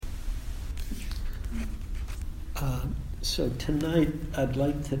So tonight I'd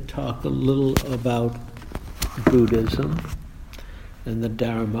like to talk a little about Buddhism and the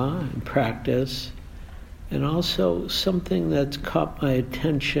Dharma and practice, and also something that's caught my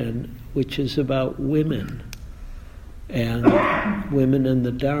attention, which is about women and women in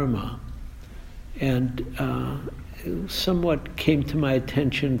the Dharma. And it somewhat came to my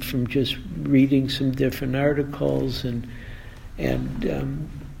attention from just reading some different articles and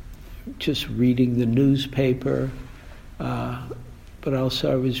just reading the newspaper. But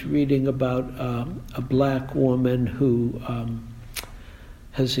also I was reading about a black woman who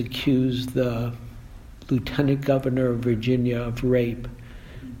has accused the lieutenant governor of Virginia of rape,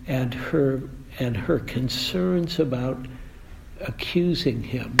 and her concerns about accusing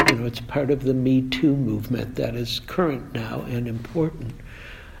him. You know, it's part of the Me Too movement that is current now and important.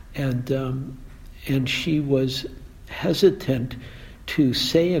 And she was hesitant to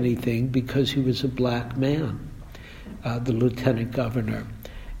say anything because he was a black man, the lieutenant governor.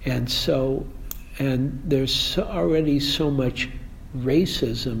 And there's already so much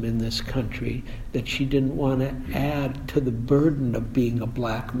racism in this country that she didn't want to add to the burden of being a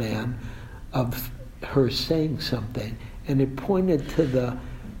black man of her saying something. And it pointed to the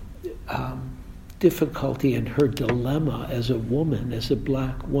difficulty in her dilemma as a woman, as a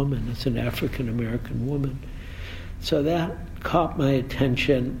black woman, as an African American woman. So that caught my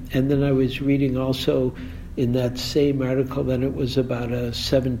attention. And then I was reading also in that same article that it was about a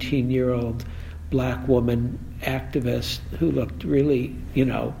 17-year-old black woman activist who looked really,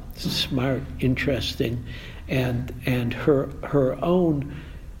 smart, interesting, and her own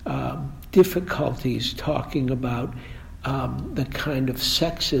difficulties talking about the kind of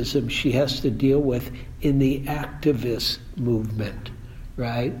sexism she has to deal with in the activist movement,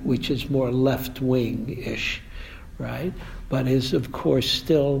 right, which is more left-wing-ish, right, but is, of course,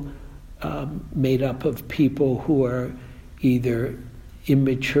 still made up of people who are either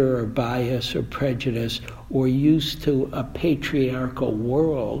immature or biased or prejudiced or used to a patriarchal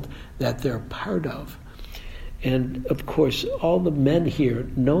world that they're part of. And, of course, all the men here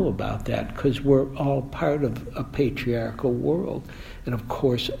know about that because we're all part of a patriarchal world. And, of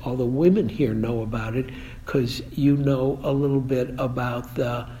course, all the women here know about it because you know a little bit about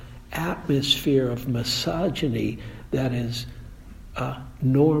the atmosphere of misogyny that is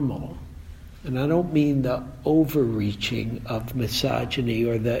normal. And I don't mean the overreaching of misogyny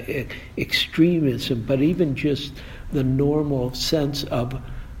or the extremism, but even just the normal sense of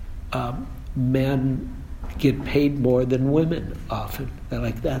men get paid more than women often.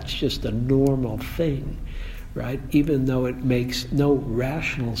 That's just a normal thing, right? Even though it makes no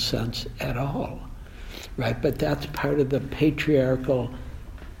rational sense at all, right? But that's part of the patriarchal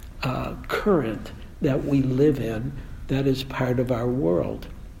current that we live in that is part of our world.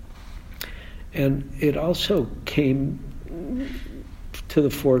 And it also came to the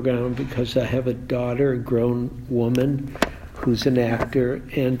foreground because I have a daughter, a grown woman, who's an actor,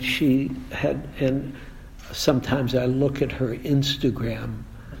 and and sometimes I look at her Instagram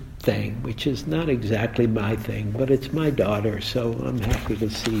thing, which is not exactly my thing, but it's my daughter, so I'm happy to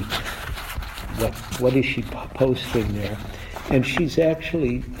see what is she posting there. And she's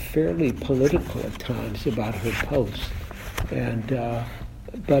actually fairly political at times about her posts.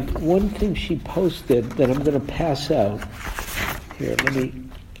 But one thing she posted that I'm going to pass out here, let me.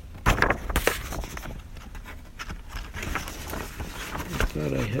 I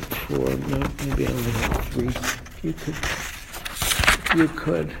thought I had 4. No, maybe I only have 3.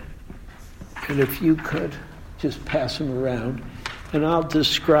 If you could, just pass them around, and I'll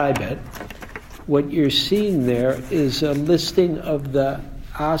describe it. What you're seeing there is a listing of the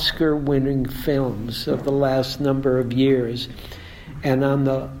Oscar-winning films of the last number of years. And on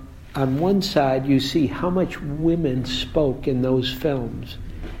one side, you see how much women spoke in those films.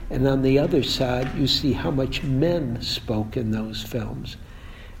 And on the other side, you see how much men spoke in those films.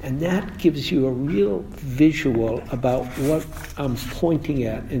 And that gives you a real visual about what I'm pointing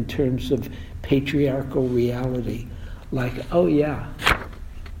at in terms of patriarchal reality. Like, oh yeah,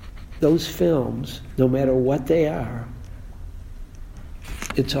 those films, no matter what they are,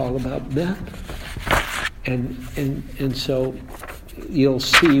 it's all about men. And so you'll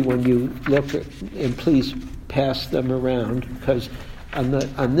see when you look at, and please pass them around, because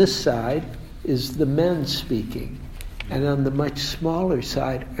on this side is the men speaking, and on the much smaller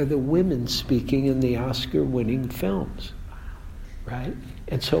side are the women speaking in the Oscar-winning films, right?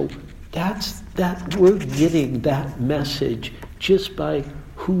 And so that we're getting that message just by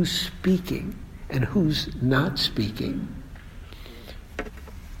who's speaking and who's not speaking.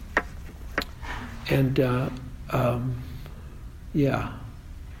 And yeah.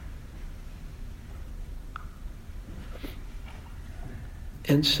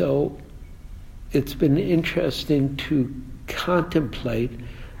 And so it's been interesting to contemplate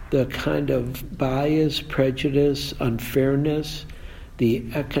the kind of bias, prejudice, unfairness, the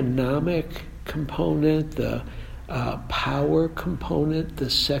economic component, the power component, the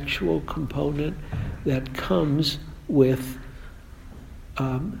sexual component that comes with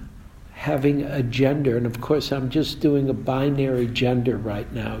having a gender. And of course, I'm just doing a binary gender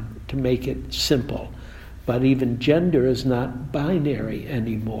right now to make it simple. But even gender is not binary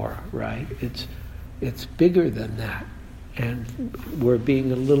anymore, right? It's bigger than that. And we're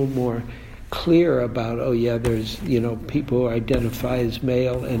being a little more clear about, there's, people who identify as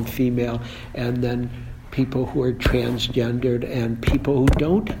male and female, and then people who are transgendered, and people who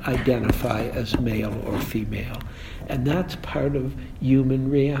don't identify as male or female. And that's part of human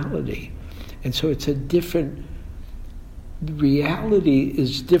reality. And so it's a different, reality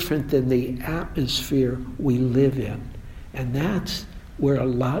is different than the atmosphere we live in. And that's where a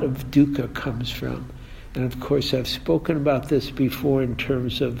lot of dukkha comes from. And of course, I've spoken about this before in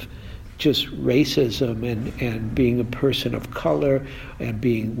terms of just racism and being a person of color and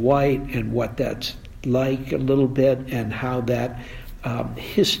being white and what that's like a little bit, and how that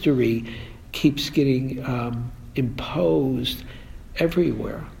history keeps getting imposed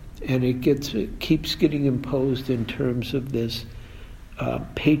everywhere. And it keeps getting imposed in terms of this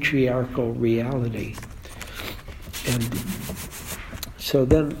patriarchal reality. And so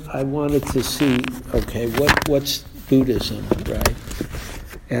then I wanted to see, what's Buddhism, right?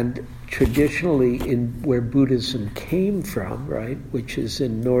 And traditionally, where Buddhism came from, right, which is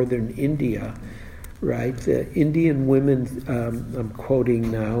in northern India, right, the Indian women, I'm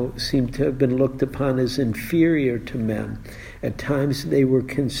quoting now, seem to have been looked upon as inferior to men. At times they were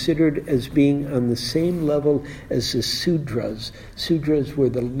considered as being on the same level as the Sudras. Sudras were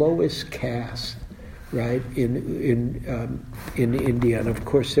the lowest caste, right, in India. And of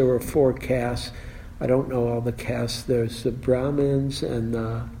course there were 4 castes. I don't know all the castes. There's the Brahmins and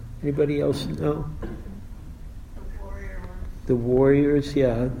anybody else know? The warriors,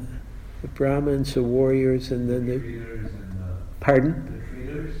 yeah. The Brahmins, the warriors, and then the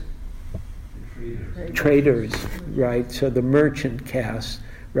pardon? The traders, right? So the merchant caste,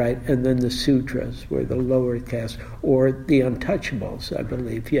 right? And then the Sudras were the lower caste, or the untouchables, I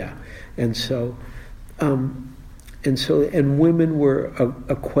believe, yeah. And women were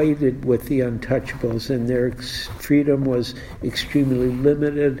equated with the untouchables, and their freedom was extremely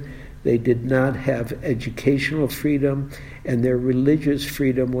limited. They did not have educational freedom, and their religious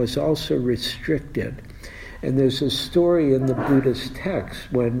freedom was also restricted. And there's a story in the Buddhist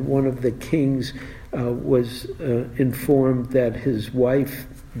text when one of the kings was informed that his wife,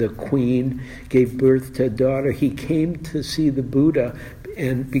 the queen, gave birth to a daughter. He came to see the Buddha,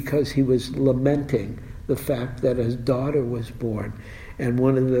 and because he was lamenting the fact that his daughter was born. And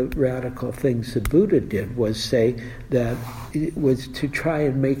one of the radical things the Buddha did was say that it was to try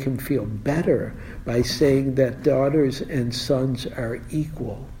and make him feel better by saying that daughters and sons are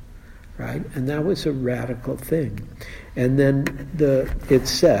equal, right? And that was a radical thing. And then it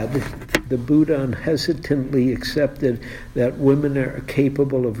said, the Buddha unhesitantly accepted that women are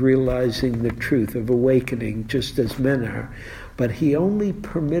capable of realizing the truth, of awakening, just as men are. But he only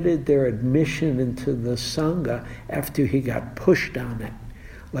permitted their admission into the Sangha after he got pushed on it.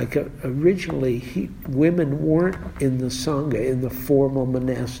 Like originally, women weren't in the Sangha, in the formal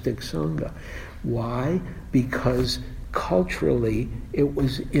monastic Sangha. Why? Because culturally it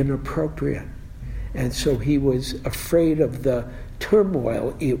was inappropriate. And so he was afraid of the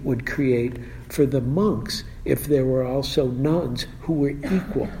turmoil it would create for the monks if there were also nuns who were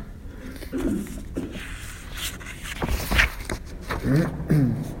equal.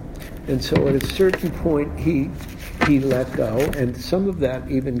 And so at a certain point he let go, and some of that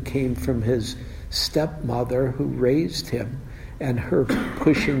even came from his stepmother who raised him and her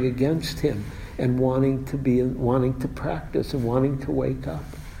pushing against him and wanting to practice and wanting to wake up.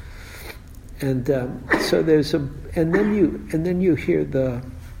 And so and then you hear the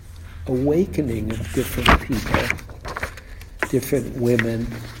awakening of different people, different women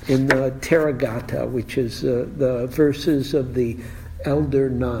in the Therigatha, which is the verses of the elder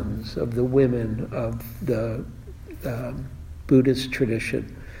nuns, of the women of the Buddhist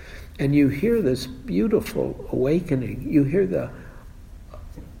tradition. And you hear this beautiful awakening. You hear the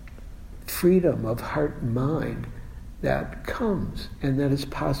freedom of heart and mind that comes, and that is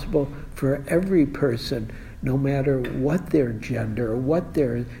possible for every person, no matter what their gender, or what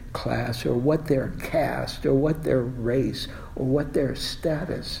their class, or what their caste, or what their race, or what their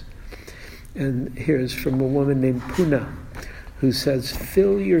status. And here's from a woman named Puna, who says,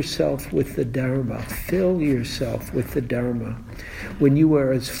 fill yourself with the Dharma, fill yourself with the Dharma. When you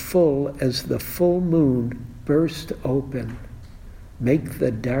are as full as the full moon burst open, make the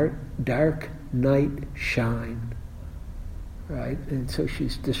dark night shine. Right? And so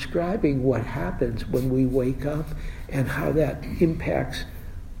she's describing what happens when we wake up and how that impacts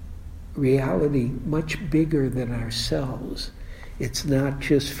reality much bigger than ourselves. It's not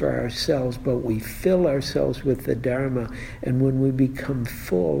just for ourselves, but we fill ourselves with the Dharma, and when we become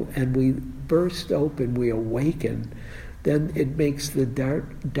full and we burst open, we awaken, then it makes the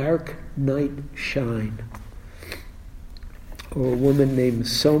dark night shine. Or a woman named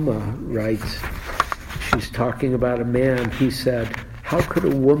Soma writes, she's talking about a man, he said, how could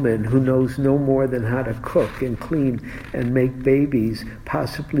a woman who knows no more than how to cook and clean and make babies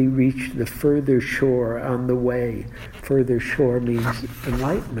possibly reach the further shore on the way? Further shore means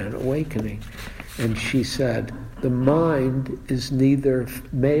enlightenment, awakening. And she said, the mind is neither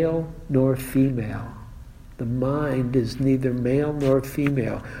male nor female. The mind is neither male nor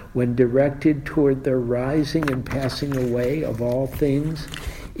female. When directed toward the rising and passing away of all things,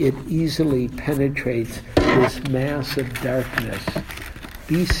 it easily penetrates this mass of darkness.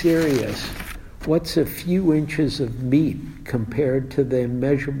 Be serious. What's a few inches of meat compared to the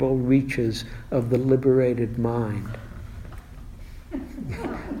immeasurable reaches of the liberated mind?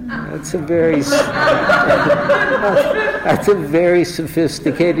 That's a very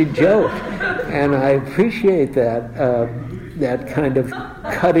sophisticated joke, and I appreciate that that kind of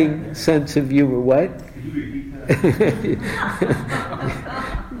cutting sense of humor. What?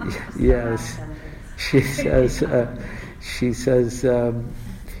 Yes, she says.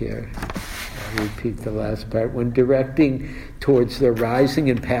 Here, I'll repeat the last part. When directing towards the rising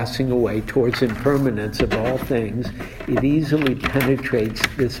and passing away, towards impermanence of all things, it easily penetrates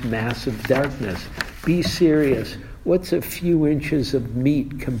this mass of darkness. Be serious. What's a few inches of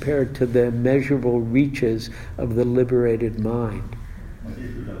meat compared to the immeasurable reaches of the liberated mind?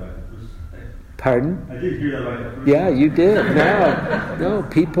 Pardon? I did hear that right. Yeah, you did. No,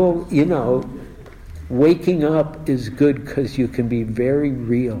 people, waking up is good because you can be very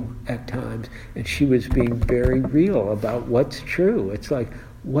real at times. And she was being very real about what's true. It's like,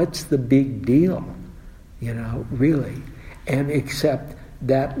 what's the big deal? Really. And except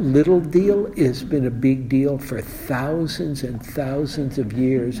that little deal has been a big deal for thousands and thousands of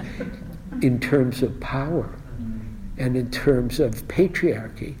years in terms of power and in terms of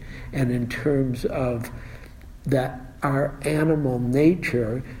patriarchy and in terms of that our animal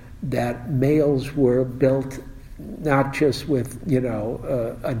nature, that males were built not just with,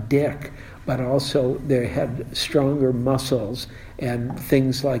 a dick, but also they had stronger muscles and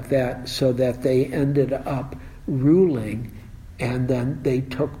things like that, so that they ended up ruling, and then they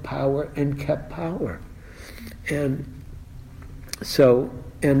took power and kept power. And so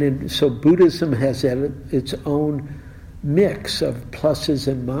Buddhism has its own mix of pluses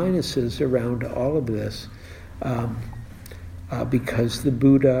and minuses around all of this. Because the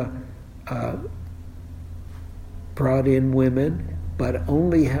Buddha brought in women, but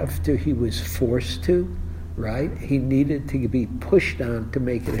only after he was forced to, right? He needed to be pushed on to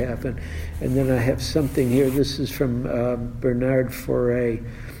make it happen. And then I have something here. This is from Bernard Foray,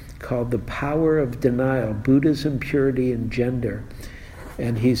 called The Power of Denial, Buddhism, Purity, and Gender.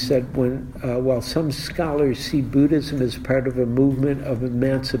 And he said, while some scholars see Buddhism as part of a movement of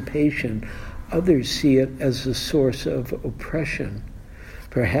emancipation, others see it as a source of oppression.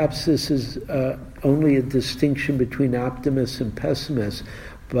 Perhaps this is only a distinction between optimists and pessimists,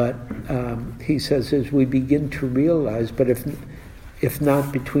 but he says as we begin to realize, but if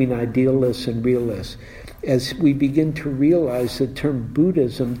not between idealists and realists, as we begin to realize the term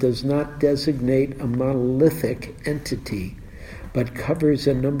Buddhism does not designate a monolithic entity, but covers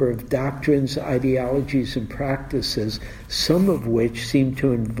a number of doctrines, ideologies, and practices, some of which seem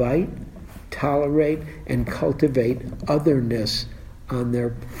to invite, tolerate, and cultivate otherness on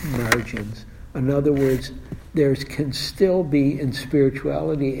their margins. In other words, there can still be in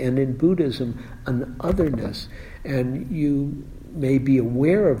spirituality and in Buddhism an otherness, and you may be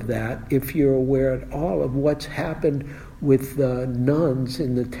aware of that if you're aware at all of what's happened with the nuns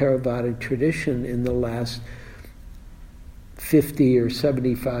in the Theravada tradition in the last 50 or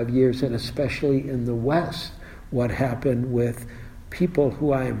 75 years, and especially in the West, what happened with people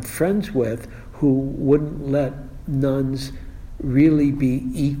who I am friends with who wouldn't let nuns really be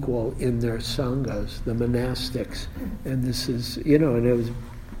equal in their sanghas, the monastics. And this is, and there was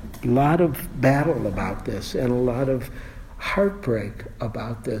a lot of battle about this and a lot of heartbreak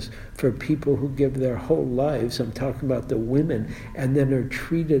about this for people who give their whole lives, I'm talking about the women, and then are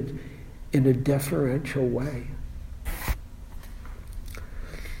treated in a deferential way.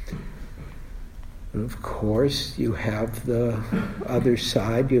 And of course, you have the other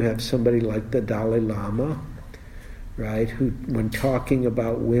side. You have somebody like the Dalai Lama, right, who, when talking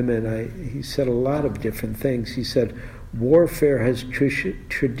about women, he said a lot of different things. He said, warfare has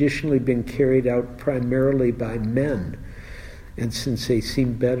traditionally been carried out primarily by men, and since they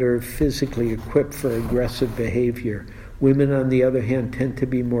seem better physically equipped for aggressive behavior, women, on the other hand, tend to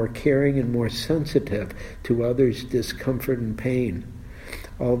be more caring and more sensitive to others' discomfort and pain.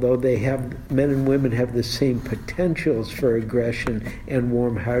 Although men and women have the same potentials for aggression and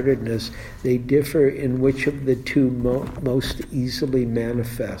warm-heartedness, they differ in which of the two most easily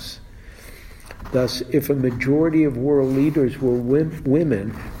manifests. Thus, if a majority of world leaders were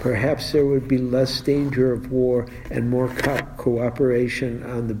women, perhaps there would be less danger of war and more cooperation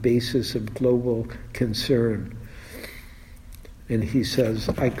on the basis of global concern. And he says,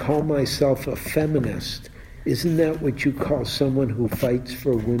 I call myself a feminist. Isn't that what you call someone who fights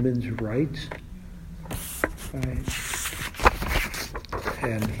for women's rights? Right.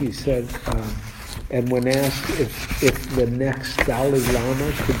 And he said, and when asked if the next Dalai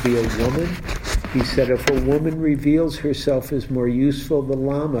Lama could be a woman, he said, if a woman reveals herself as more useful,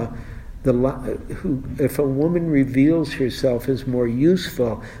 if a woman reveals herself as more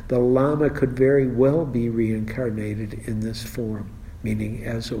useful, the Lama could very well be reincarnated in this form, meaning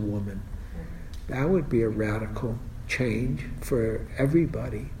as a woman. That would be a radical change for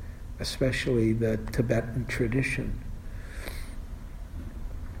everybody, especially the Tibetan tradition.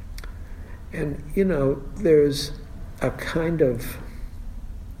 And, there's a kind of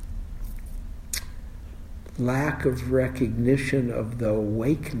lack of recognition of the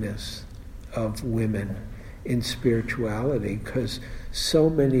awakeness of women in spirituality, because so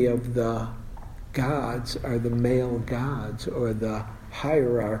many of the gods are the male gods, or the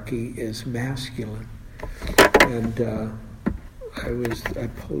hierarchy is masculine. And I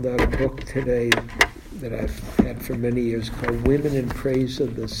pulled out a book today that I've had for many years called Women in Praise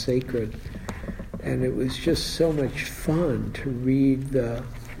of the Sacred, and it was just so much fun to read the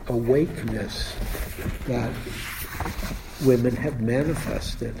awakeness that women have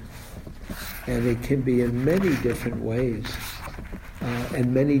manifested, and it can be in many different ways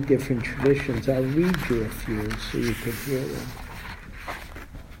and many different traditions. I'll read you a few so you can hear them.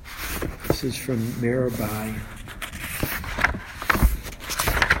 This is from Mirabai.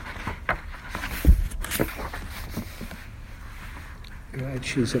 Right,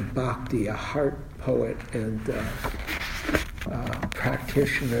 she's a bhakti, a heart poet and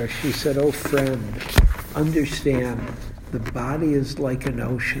practitioner. She said, "Oh friend, understand, the body is like an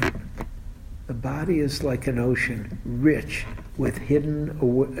ocean. The body is like an ocean, rich with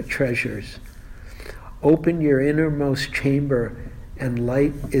hidden treasures. Open your innermost chamber and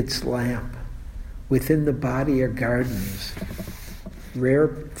light its lamp. Within the body are gardens, rare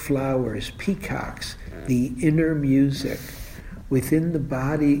flowers, peacocks, the inner music. Within the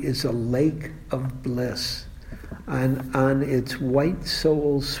body is a lake of bliss. On its white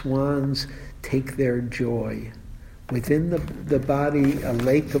soul swans take their joy. Within the body a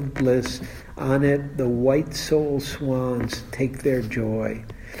lake of bliss, on it the white soul swans take their joy.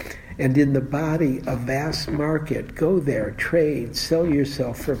 And in the body a vast market. Go there, trade, sell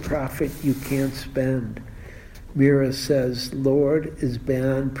yourself for profit you can't spend." Mira says, Lord is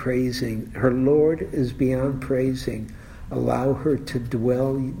beyond praising. Her Lord is beyond praising. Allow her to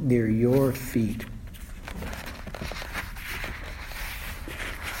dwell near your feet.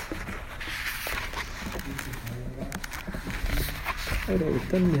 Oh, it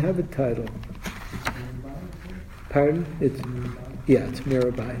doesn't have a title. Pardon? It's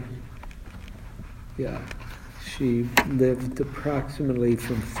Mirabai. Yeah. She lived approximately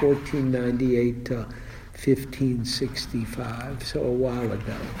from 1498 to 1565, so a while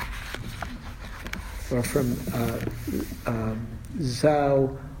ago. Or from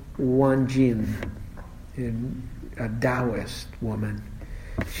Zhao Wanjin, a Taoist woman.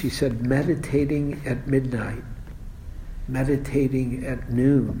 She said, meditating at midnight, meditating at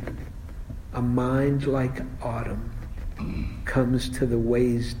noon, a mind like autumn comes to the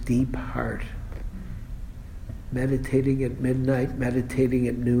way's deep heart. Meditating at midnight, meditating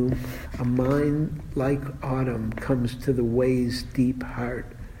at noon, a mind like autumn comes to the way's deep heart.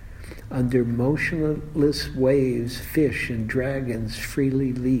 Under motionless waves, fish and dragons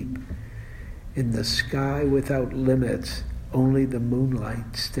freely leap. In the sky without limits, only the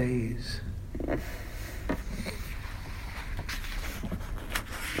moonlight stays.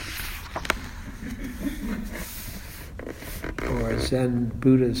 Or Zen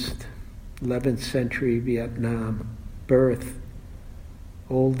Buddhist, 11th century Vietnam, birth,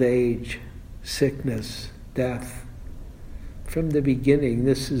 old age, sickness, death. From the beginning,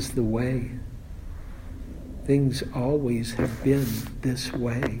 this is the way. Things always have been this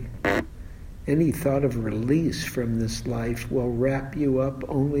way. Any thought of release from this life will wrap you up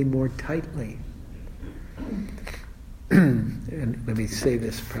only more tightly. And let me say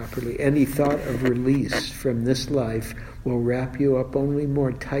this properly. Any thought of release from this life will wrap you up only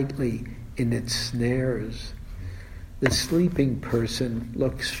more tightly in its snares. The sleeping person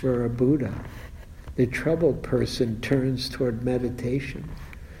looks for a Buddha. The troubled person turns toward meditation.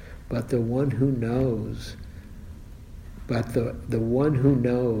 But the one who knows, the one who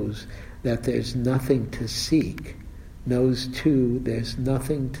knows that there's nothing to seek, knows too there's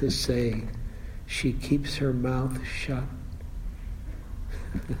nothing to say. She keeps her mouth shut.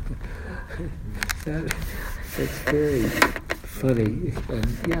 That's very funny.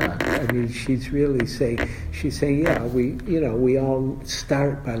 And yeah, I mean, she's saying, yeah, we all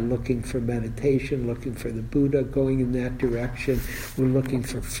start by looking for meditation, looking for the Buddha, going in that direction. We're looking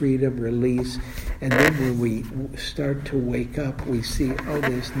for freedom, release. And then when we start to wake up, we see, oh,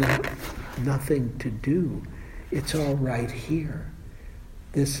 there's nothing to do. It's all right here.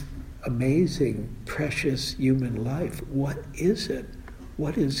 This amazing, precious human life. What is it?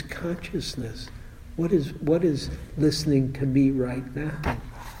 What is consciousness? What is listening to me right now?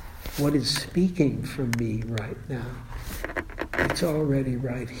 What is speaking from me right now? It's already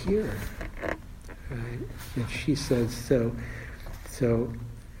right here, right? And she says, so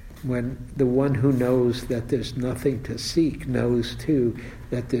when the one who knows that there's nothing to seek knows too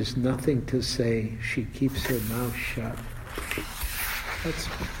that there's nothing to say, she keeps her mouth shut.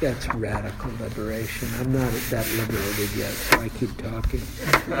 That's radical liberation. I'm not that liberated yet, so I keep talking.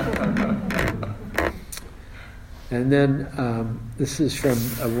 And then this is from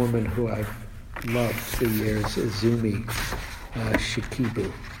a woman who I've loved for years, Izumi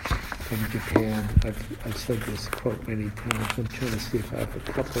Shikibu from Japan. I've said this quote many times. I'm trying to see if I have a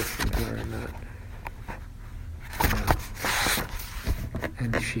couple from her or not.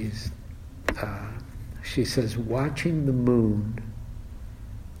 And she says, watching the moon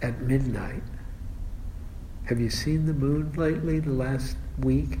at midnight. Have you seen the moon lately, the last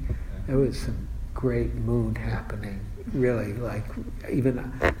week? There was some great moon happening. Really,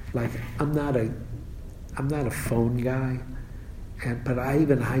 I'm not a phone guy, but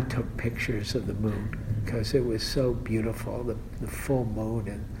I took pictures of the moon because it was so beautiful, the full moon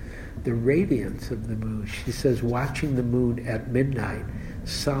and the radiance of the moon. She says, watching the moon at midnight,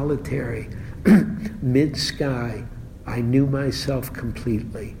 solitary, mid-sky, I knew myself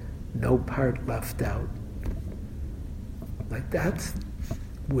completely, no part left out. Like, that's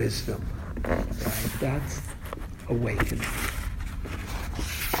wisdom, right? That's awakening.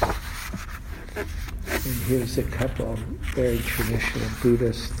 And here's a couple very traditional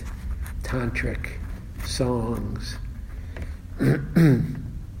Buddhist tantric songs.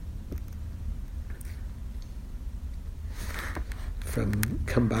 From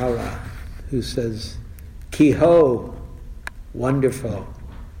Kambala, who says, Ki-ho, wonderful.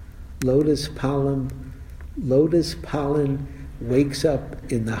 Lotus pollen wakes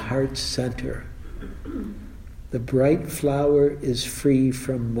up in the heart's center. The bright flower is free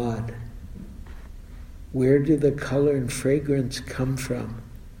from mud. Where do the color and fragrance come from?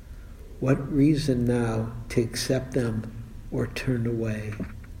 What reason now to accept them or turn away?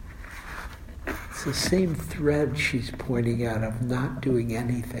 It's the same thread she's pointing out of not doing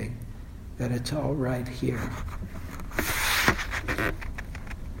anything, that it's all right here.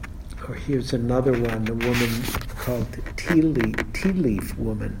 Or here's another one, a woman called Tea Leaf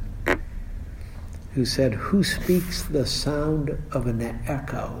Woman, who said, who speaks the sound of an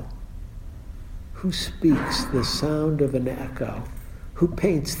echo? Who speaks the sound of an echo? Who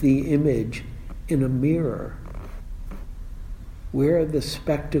paints the image in a mirror? Where are the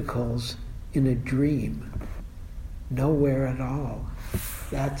spectacles in a dream? Nowhere at all.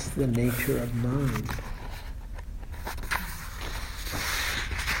 That's the nature of mind.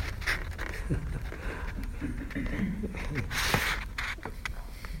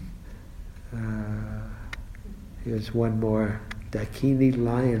 Here's one more, Dakini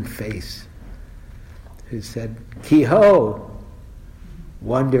Lionface, who said, Ki-ho,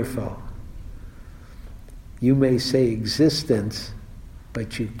 wonderful. You may say existence,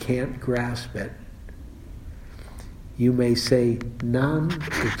 but you can't grasp it. You may say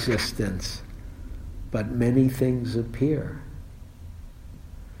non-existence, but many things appear.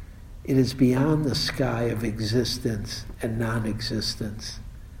 It is beyond the sky of existence and non-existence.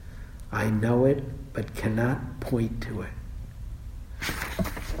 I know it, but cannot point to it.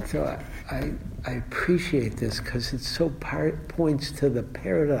 So I appreciate this because it so points to the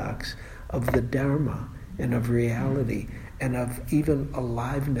paradox of the Dharma and of reality and of even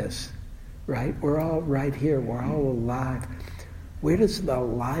aliveness, right? We're all right here. We're all alive. Where does the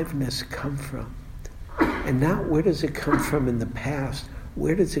aliveness come from? And not where does it come from in the past?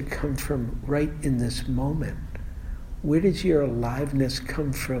 Where does it come from right in this moment? Where does your aliveness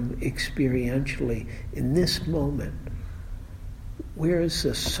come from experientially in this moment? Where is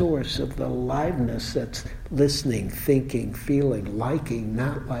the source of the aliveness that's listening, thinking, feeling, liking,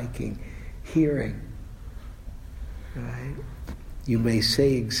 not liking, hearing? Right? You may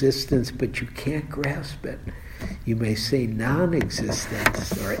say existence, but you can't grasp it. You may say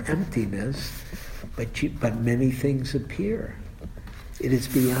non-existence or emptiness, but many things appear. It is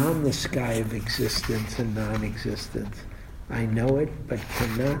beyond the sky of existence and non-existence. I know it, but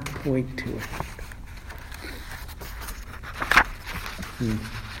cannot point to it.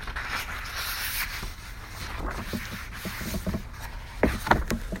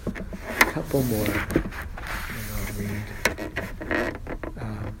 A couple more, and I'll read.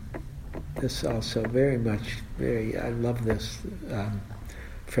 This also I love this,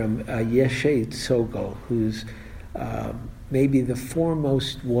 from Yeshe Tsogyal, who's maybe the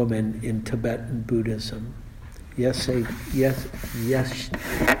foremost woman in Tibetan Buddhism. Yeshe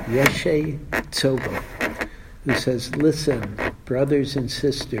Tsogyal, who says, "Listen, brothers and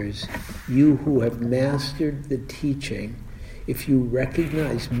sisters, you who have mastered the teaching, if you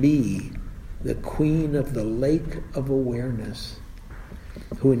recognize me, the queen of the lake of awareness,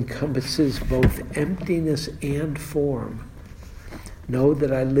 who encompasses both emptiness and form, know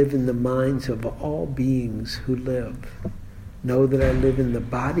that I live in the minds of all beings who live. Know that I live in the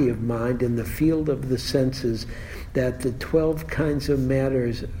body of mind, in the field of the senses, that the 12 kinds of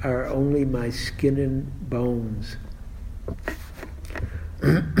matters are only my skin and bones.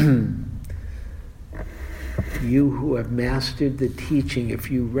 You who have mastered the teaching,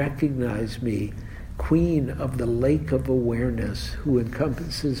 if you recognize me, queen of the lake of awareness, who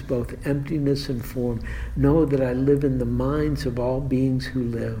encompasses both emptiness and form, know that I live in the minds of all beings who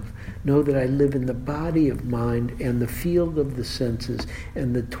live. Know that I live in the body of mind and the field of the senses,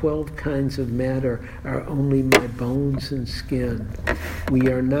 and the 12 kinds of matter are only my bones and skin. We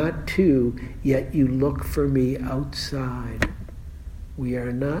are not two, yet you look for me outside. We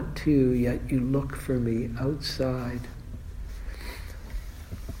are not two, yet you look for me outside.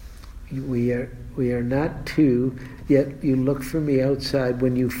 We are not two, yet you look for me outside.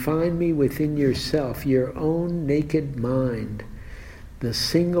 When you find me within yourself, your own naked mind, the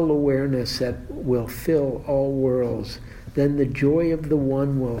single awareness that will fill all worlds, then the joy of the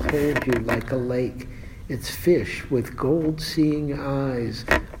one will hold you like a lake. Its fish with gold-seeing eyes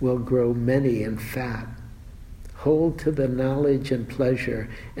will grow many and fat. Hold to the knowledge and pleasure,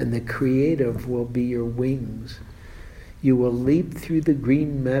 and the creative will be your wings. You will leap through the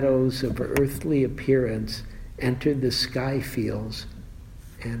green meadows of earthly appearance, enter the sky fields,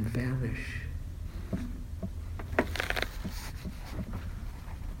 and vanish."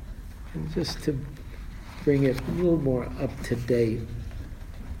 And just to bring it a little more up to date,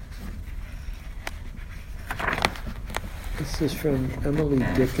 this is from Emily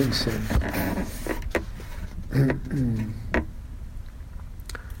Dickinson.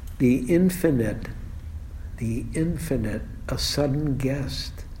 The infinite, a sudden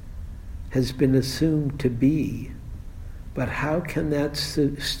guest, has been assumed to be, but how can that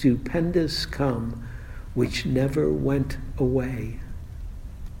stupendous come which never went away?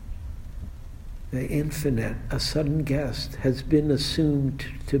 The infinite, a sudden guest, has been assumed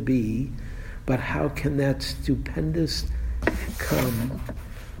to be, but how can that stupendous come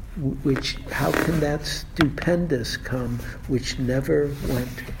which never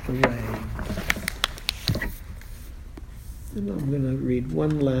went away? And I'm going to read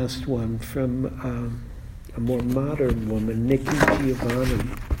one last one from a more modern woman, Nikki Giovanni,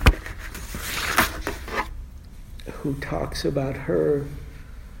 who talks about her,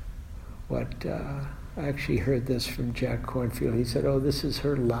 I actually heard this from Jack Kornfield. He said, this is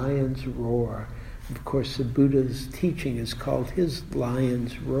her lion's roar. Of course, the Buddha's teaching is called his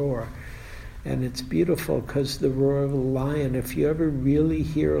lion's roar. And it's beautiful because the roar of a lion, if you ever really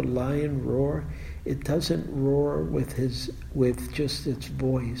hear a lion roar, it doesn't roar with just its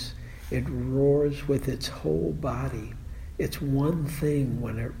voice. It roars with its whole body. It's one thing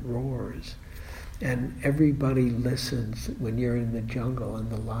when it roars. And everybody listens when you're in the jungle and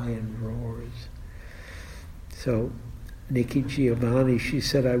the lion roars. So Nikki Giovanni, she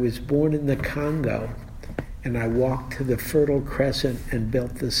said, I was born in the Congo and I walked to the Fertile Crescent and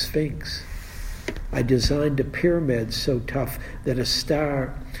built the Sphinx. I designed a pyramid so tough that a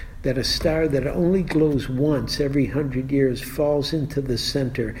star that only glows once every 100 years falls into the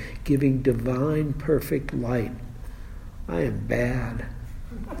center, giving divine perfect light. I am bad.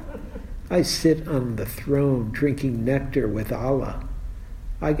 I sit on the throne drinking nectar with Allah.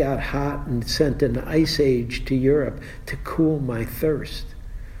 I got hot and sent an ice age to Europe to cool my thirst.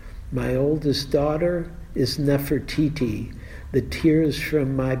 My oldest daughter is Nefertiti. The tears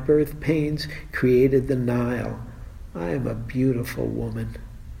from my birth pains created the Nile. I am a beautiful woman.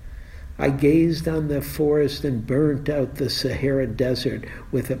 I gazed on the forest and burnt out the Sahara Desert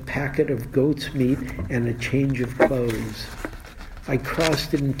with a packet of goat's meat and a change of clothes. I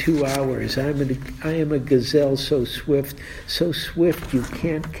crossed it in 2 hours. I am a gazelle so swift you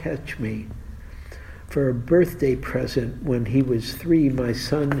can't catch me. For a birthday present when he was 3, my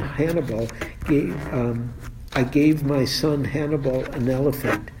son Hannibal I gave my son Hannibal an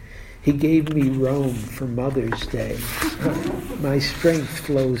elephant. He gave me Rome for Mother's Day. My strength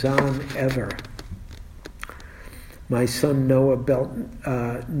flows on ever. My son Noah built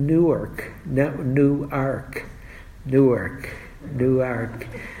Newark,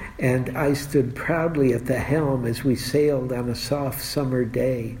 and I stood proudly at the helm as we sailed on a soft summer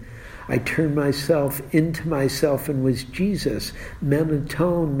day. I turned myself into myself and was Jesus. Men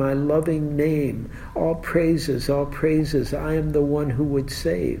atone my loving name. All praises, I am the one who would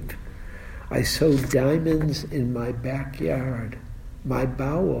save. I sowed diamonds in my backyard. My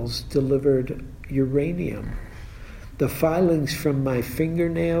bowels delivered uranium. The filings from my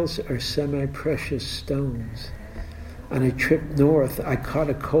fingernails are semi-precious stones. On a trip north, I caught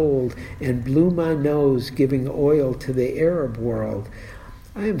a cold and blew my nose, giving oil to the Arab world.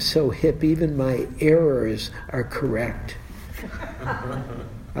 I am so hip, even my errors are correct.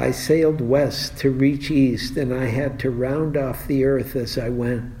 I sailed west to reach east, and I had to round off the earth as I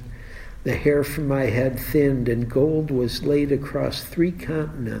went. The hair from my head thinned, and gold was laid across 3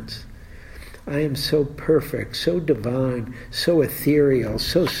 continents. I am so perfect, so divine, so ethereal,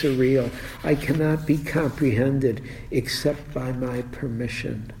 so surreal, I cannot be comprehended except by my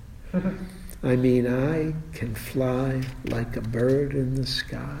permission. I mean, I can fly like a bird in the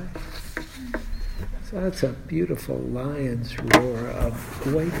sky. So that's a beautiful lion's roar of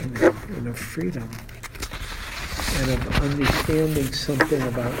awakening and of freedom and of understanding something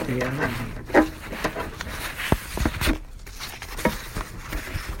about reality.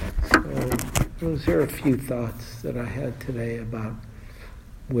 So those are a few thoughts that I had today about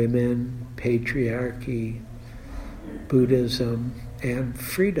women, patriarchy, Buddhism, and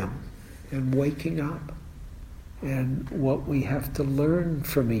freedom. And waking up, and what we have to learn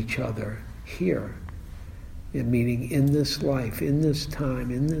from each other here, meaning in this life, in this time,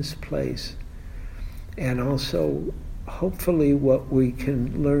 in this place, and also hopefully what we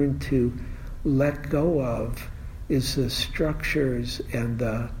can learn to let go of is the structures and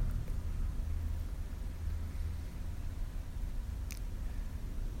the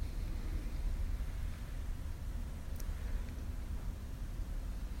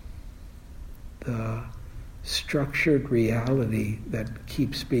structured reality that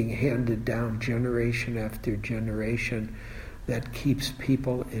keeps being handed down generation after generation, that keeps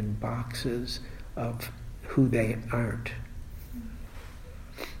people in boxes of who they aren't.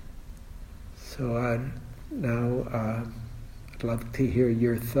 So I'd love to hear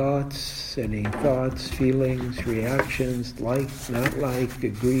your thoughts, any thoughts, feelings, reactions, like, not like,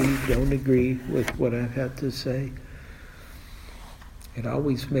 agree, don't agree with what I've had to say. It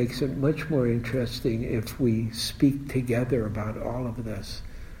always makes it much more interesting if we speak together about all of this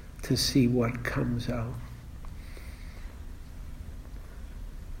to see what comes out.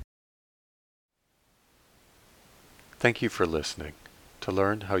 Thank you for listening. To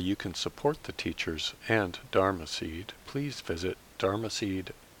learn how you can support the teachers and Dharma Seed, please visit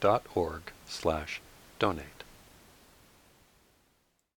dharmaseed.org/donate.